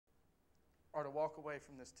or to walk away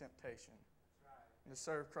from this temptation and to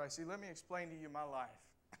serve Christ. See, let me explain to you my life.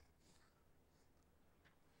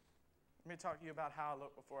 Let me talk to you about how I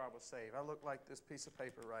looked before I was saved. I looked like this piece of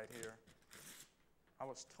paper right here. I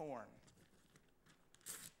was torn.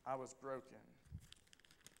 I was broken.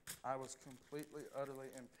 I was completely, utterly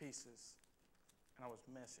in pieces. And I was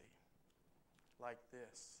messy. Like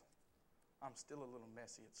this. I'm still a little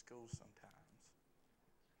messy at school sometimes.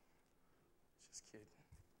 Just kidding.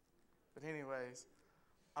 But anyways,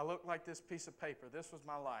 I looked like this piece of paper. This was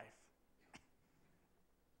my life.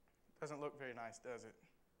 Doesn't look very nice, does it?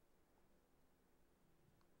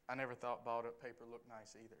 I never thought balled-up paper looked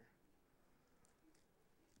nice either.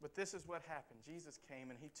 But this is what happened. Jesus came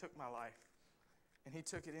and he took my life and he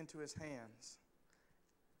took it into his hands.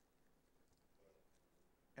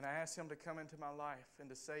 And I asked him to come into my life and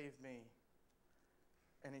to save me.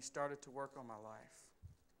 And he started to work on my life.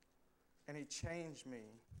 And he changed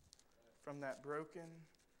me from that broken,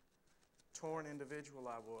 torn individual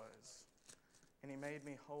I was. And he made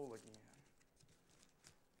me whole again.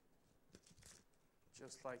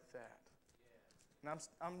 Just like that. And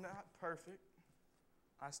I'm not perfect.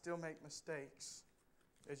 I still make mistakes.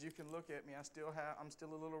 As you can look at me, I'm still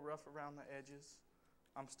a little rough around the edges.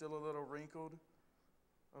 I'm still a little wrinkled.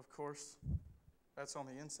 Of course, that's on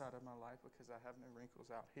the inside of my life because I have no wrinkles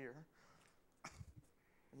out here.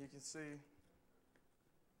 And you can see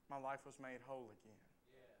my life was made whole again.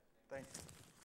 Thank you.